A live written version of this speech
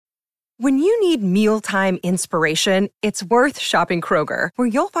When you need mealtime inspiration, it's worth shopping Kroger, where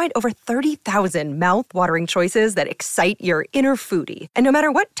you'll find over 30,000 mouth-watering choices that excite your inner foodie. And no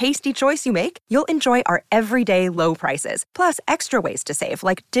matter what tasty choice you make, you'll enjoy our everyday low prices, plus extra ways to save,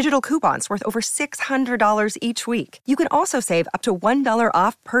 like digital coupons worth over $600 each week. You can also save up to $1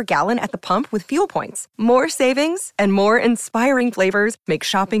 off per gallon at the pump with fuel points. More savings and more inspiring flavors make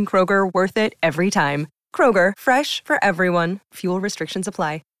shopping Kroger worth it every time. Kroger, fresh for everyone. Fuel restrictions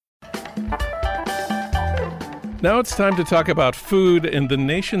apply. Now it's time to talk about food and the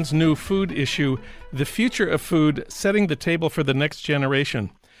nation's new food issue, the future of food, setting the table for the next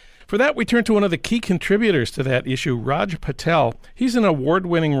generation. For that, we turn to one of the key contributors to that issue, Raj Patel. He's an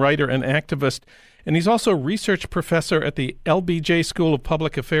award-winning writer and activist, and he's also research professor at the LBJ School of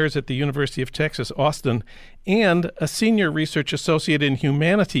Public Affairs at the University of Texas, Austin, and a senior research associate in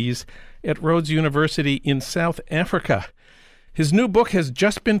humanities at Rhodes University in South Africa. His new book has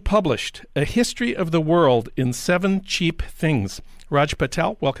just been published, A History of the World in 7 Cheap Things. Raj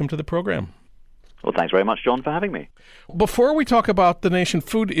Patel, welcome to the program. Well, thanks very much, John, for having me. Before we talk about the nation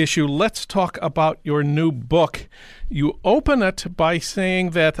food issue, let's talk about your new book. You open it by saying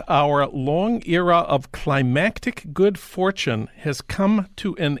that our long era of climactic good fortune has come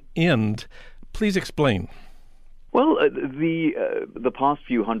to an end. Please explain. Well, the past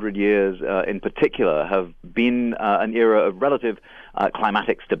few hundred years in particular have been an era of relative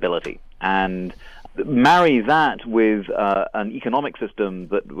climatic stability. And marry that with an economic system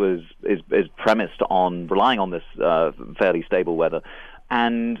that is premised on relying on this fairly stable weather,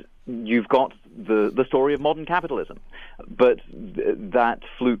 and you've got the story of modern capitalism. But that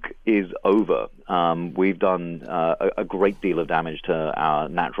fluke is over. We've done a great deal of damage to our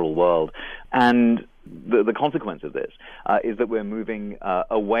natural world, and the consequence of this is that we're moving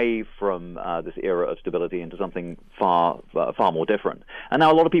away from this era of stability into something far more different. And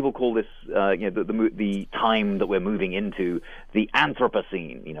now a lot of people call this, the time that we're moving into the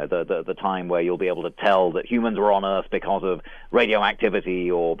Anthropocene. The time where you'll be able to tell that humans were on Earth because of radioactivity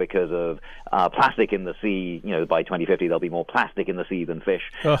or because of plastic in the sea. By 2050 there'll be more plastic in the sea than fish.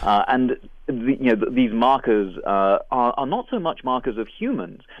 And these markers are not so much markers of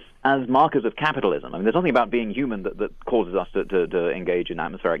humans as markers of capitalism. I mean, there's something about being human that causes us to engage in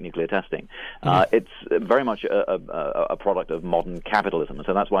atmospheric nuclear testing. It's very much a product of modern capitalism. And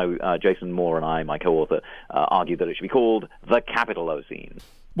so that's why Jason Moore and I, my co-author, argued that it should be called the Capitalocene.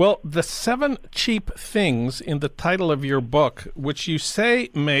 Well, the 7 cheap things in the title of your book, which you say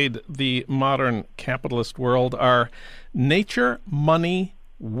made the modern capitalist world, are nature, money,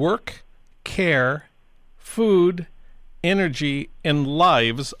 work, care, food, energy, and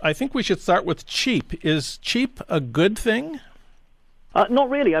lives. I think we should start with cheap. Is cheap a good thing? Not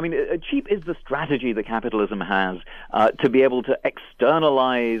really. I mean, cheap is the strategy that capitalism has to be able to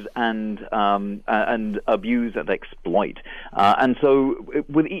externalize and abuse and exploit. And so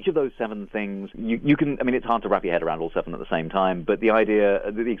with each of those 7 things, you can, I mean, it's hard to wrap your head around all 7 at the same time, but the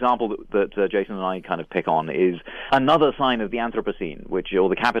example that Jason and I kind of pick on is another sign of the Anthropocene, or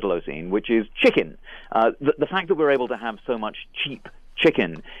the Capitalocene, which is chicken. The fact that we're able to have so much cheap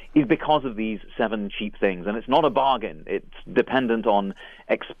chicken is because of these 7 cheap things, and it's not a bargain. It's dependent on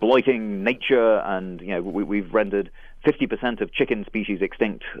exploiting nature, and we've rendered 50% of chicken species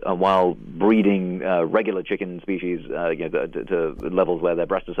extinct while breeding regular chicken species to levels where their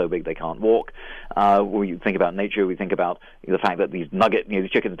breasts are so big they can't walk. When we think about nature, we think about the fact that these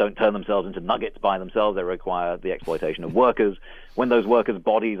chickens don't turn themselves into nuggets by themselves. They require the exploitation of workers. When those workers'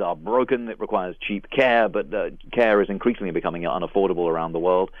 bodies are broken, it requires cheap care, but care is increasingly becoming unaffordable around the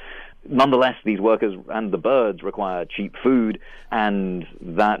world. Nonetheless, these workers and the birds require cheap food, and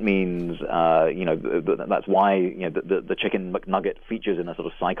that means, that's why the chicken McNugget features in a sort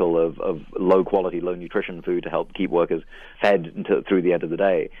of cycle of low-quality, low-nutrition food to help keep workers fed through the end of the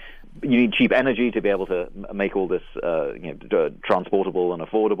day. You need cheap energy to be able to make all this transportable and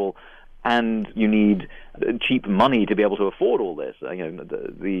affordable. And you need cheap money to be able to afford all this.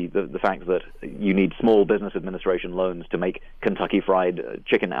 The fact that you need small business administration loans to make Kentucky Fried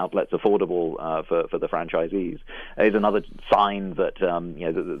Chicken outlets affordable for the franchisees is another sign that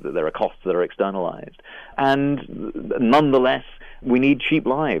there are costs that are externalized. And nonetheless, we need cheap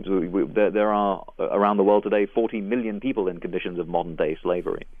lives. There are around the world today 40 million people in conditions of modern-day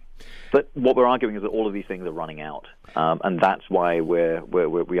slavery. But what we're arguing is that all of these things are running out, and that's why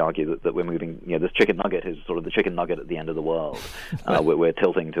we argue that we're moving. This chicken nugget is sort of the chicken nugget at the end of the world. We're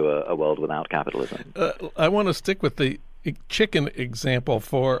tilting to a world without capitalism. I want to stick with the chicken example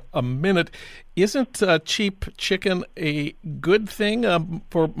for a minute. Isn't cheap chicken a good thing?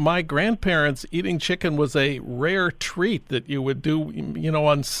 For my grandparents, eating chicken was a rare treat that you would do,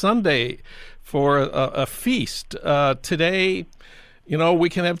 on Sunday for a feast. Today, we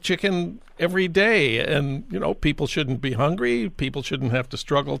can have chicken every day, and, people shouldn't be hungry. People shouldn't have to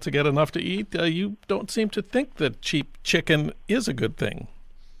struggle to get enough to eat. You don't seem to think that cheap chicken is a good thing.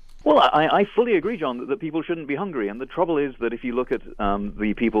 Well, I fully agree, John, that people shouldn't be hungry. And the trouble is that if you look at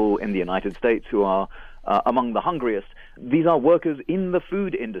the people in the United States who are among the hungriest, these are workers in the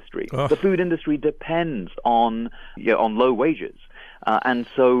food industry. Ugh. The food industry depends on low wages. And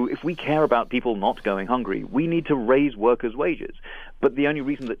so if we care about people not going hungry, we need to raise workers' wages. But the only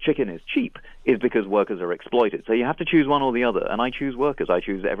reason that chicken is cheap is because workers are exploited. So you have to choose one or the other. And I choose workers. I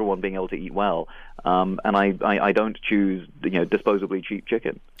choose everyone being able to eat well. And I don't choose disposably cheap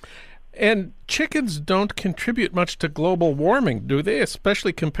chicken. And chickens don't contribute much to global warming, do they?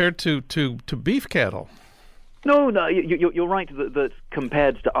 Especially compared to beef cattle. No, you're right that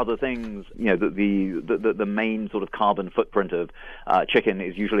compared to other things, the main sort of carbon footprint of chicken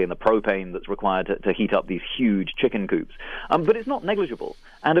is usually in the propane that's required to heat up these huge chicken coops. But it's not negligible.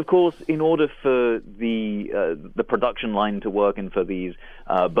 And of course, in order for the production line to work and for these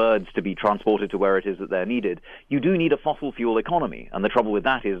birds to be transported to where it is that they're needed, you do need a fossil fuel economy. And the trouble with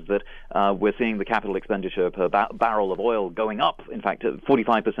that is that we're seeing the capital expenditure per barrel of oil going up. In fact,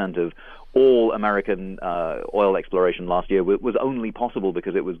 45% of all American oil exploration last year was only possible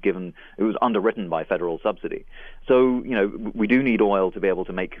because it was underwritten by federal subsidy. So, we do need oil to be able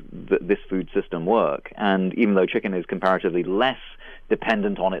to make this food system work. And even though chicken is comparatively less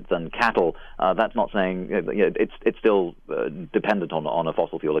dependent on it than cattle, that's not saying it's still dependent on a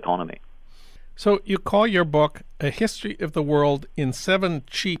fossil fuel economy. So you call your book A History of the World in 7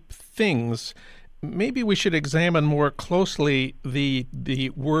 Cheap Things. Maybe we should examine more closely the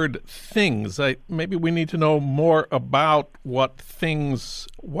word things. Maybe we need to know more about what things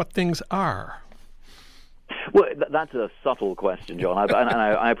are. Well, that's a subtle question, John, and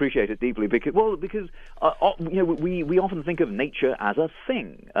I appreciate it deeply because we often think of nature as a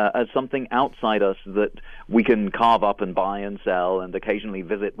thing, as something outside us that we can carve up and buy and sell and occasionally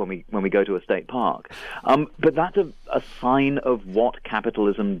visit when we go to a state park. But that's a sign of what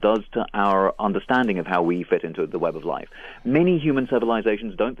capitalism does to our understanding of how we fit into the web of life. Many human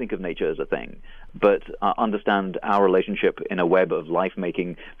civilizations don't think of nature as a thing, but understand our relationship in a web of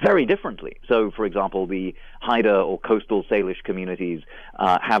life-making very differently. So, for example, the Haida or coastal Salish communities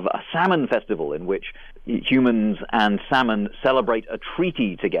have a salmon festival in which humans and salmon celebrate a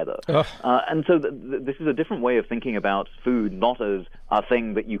treaty together. And so this is a different way of thinking about food, not as a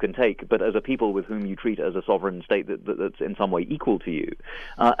thing that you can take, but as a people with whom you treat as a sovereign state that's in some way equal to you.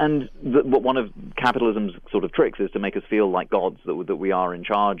 And one of capitalism's sort of tricks is to make us feel like gods, that we are in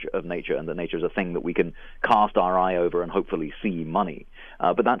charge of nature and that nature is a thing that we can cast our eye over and hopefully see money.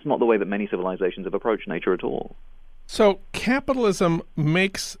 But that's not the way that many civilizations have approached nature at all. So capitalism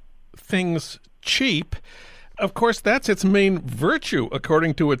makes things cheap. Of course, that's its main virtue,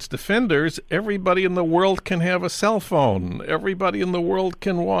 according to its defenders. Everybody in the world can have a cell phone. Everybody in the world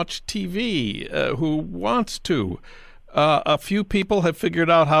can watch TV who wants to. A few people have figured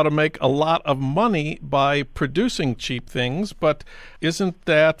out how to make a lot of money by producing cheap things, but isn't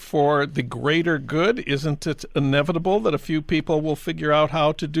that for the greater good? Isn't it inevitable that a few people will figure out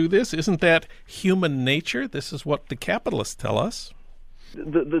how to do this? Isn't that human nature? This is what the capitalists tell us.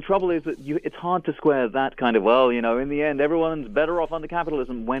 The trouble is that it's hard to square that kind of, in the end, everyone's better off under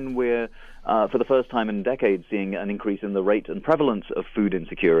capitalism when we're, for the first time in decades, seeing an increase in the rate and prevalence of food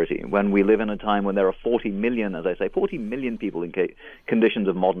insecurity, when we live in a time when there are 40 million people in conditions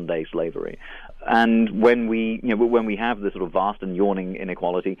of modern-day slavery. And when we have this sort of vast and yawning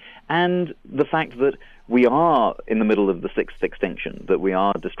inequality, and the fact that we are in the middle of the sixth extinction, that we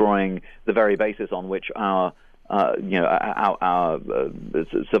are destroying the very basis on which our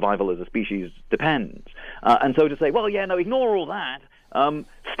survival as a species depends. And so to say, ignore all that,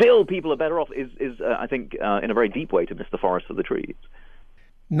 still people are better off is I think, in a very deep way to miss the forest for the trees.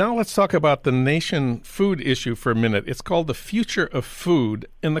 Now let's talk about the nation food issue for a minute. It's called the future of food.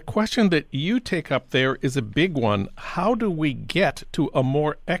 And the question that you take up there is a big one. How do we get to a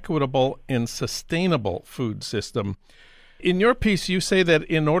more equitable and sustainable food system? In your piece, you say that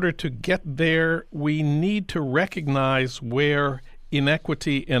in order to get there, we need to recognize where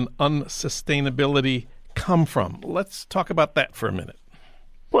inequity and unsustainability come from. Let's talk about that for a minute.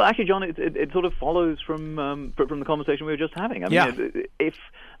 Well, actually, John, it sort of follows from the conversation we were just having. I mean, if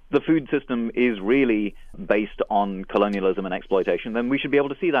the food system is really based on colonialism and exploitation, then we should be able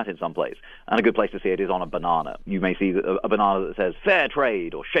to see that in some place. And a good place to see it is on a banana. You may see a banana that says fair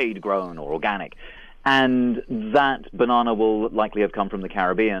trade or shade grown or organic. And that banana will likely have come from the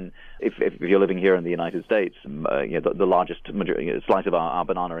Caribbean. If you're living here in the United States, the largest slice of our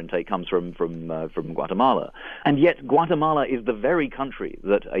banana intake comes from Guatemala. And yet Guatemala is the very country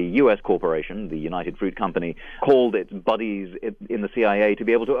that a U.S. corporation, the United Fruit Company, called its buddies in the CIA to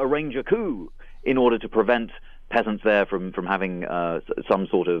be able to arrange a coup in order to prevent peasants there from having some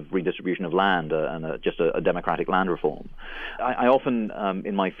sort of redistribution of land and just a democratic land reform. I often,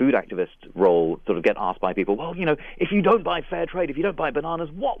 in my food activist role, sort of get asked by people, well, if you don't buy fair trade, if you don't buy bananas,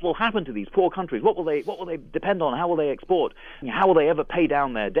 what will happen to these poor countries? What will they depend on? How will they export? How will they ever pay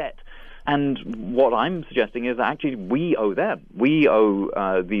down their debt? And what I'm suggesting is that actually we owe them. We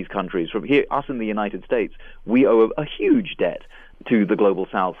owe these countries, from here, us in the United States, we owe a huge debt to the global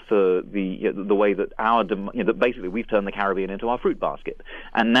south for the way that that basically we've turned the Caribbean into our fruit basket,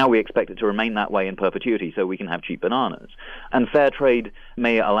 and now we expect it to remain that way in perpetuity so we can have cheap bananas. And fair trade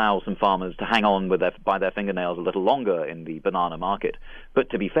may allow some farmers to hang on by their fingernails a little longer in the banana market, but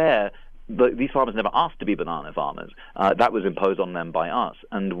to be fair, these farmers never asked to be banana farmers. That was imposed on them by us,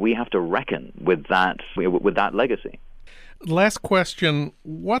 and we have to reckon with that legacy. Last question.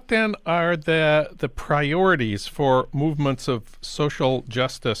 What then are the priorities for movements of social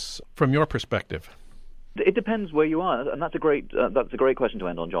justice from your perspective? It depends where you are, and that's a great question to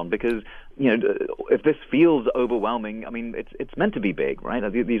end on, John. Because if this feels overwhelming, I mean, it's meant to be big, right?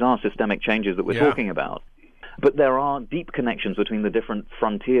 These are systemic changes that we're talking about. But there are deep connections between the different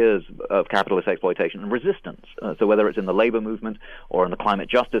frontiers of capitalist exploitation and resistance. So whether it's in the labor movement or in the climate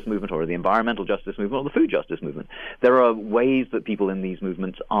justice movement or the environmental justice movement or the food justice movement, there are ways that people in these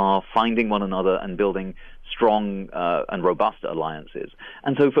movements are finding one another and building strong and robust alliances.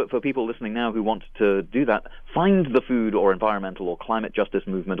 And so for people listening now who want to do that, find the food or environmental or climate justice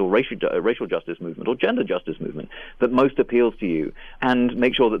movement or racial justice movement or gender justice movement that most appeals to you, and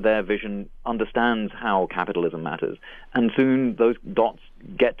make sure that their vision understands how capitalism matters. And soon those dots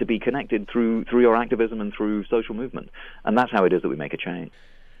get to be connected through your activism and through social movement. And that's how it is that we make a change.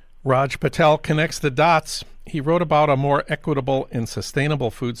 Raj Patel connects the dots. He wrote about a more equitable and sustainable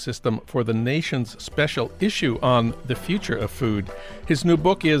food system for the Nation's special issue on the future of food. His new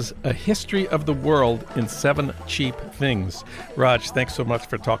book is A History of the World in 7 Cheap Things. Raj, thanks so much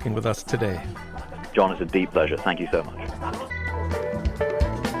for talking with us today. John, it's a deep pleasure. Thank you so much.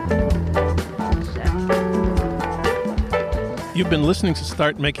 You've been listening to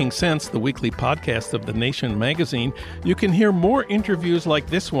Start Making Sense, the weekly podcast of The Nation magazine. You can hear more interviews like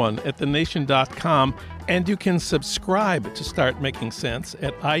this one at thenation.com, and you can subscribe to Start Making Sense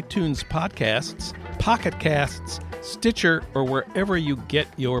at iTunes Podcasts, Pocket Casts, Stitcher, or wherever you get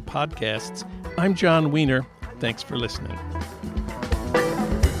your podcasts. I'm John Wiener. Thanks for listening.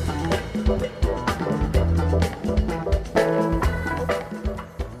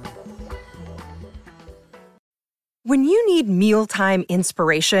 When you need mealtime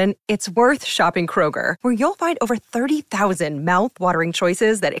inspiration, it's worth shopping Kroger, where you'll find over 30,000 mouth-watering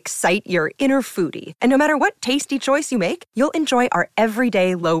choices that excite your inner foodie. And no matter what tasty choice you make, you'll enjoy our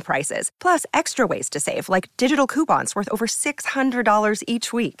everyday low prices, plus extra ways to save, like digital coupons worth over $600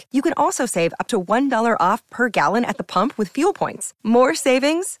 each week. You can also save up to $1 off per gallon at the pump with fuel points. More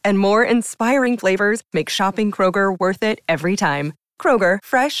savings and more inspiring flavors make shopping Kroger worth it every time. Kroger,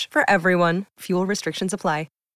 fresh for everyone. Fuel restrictions apply.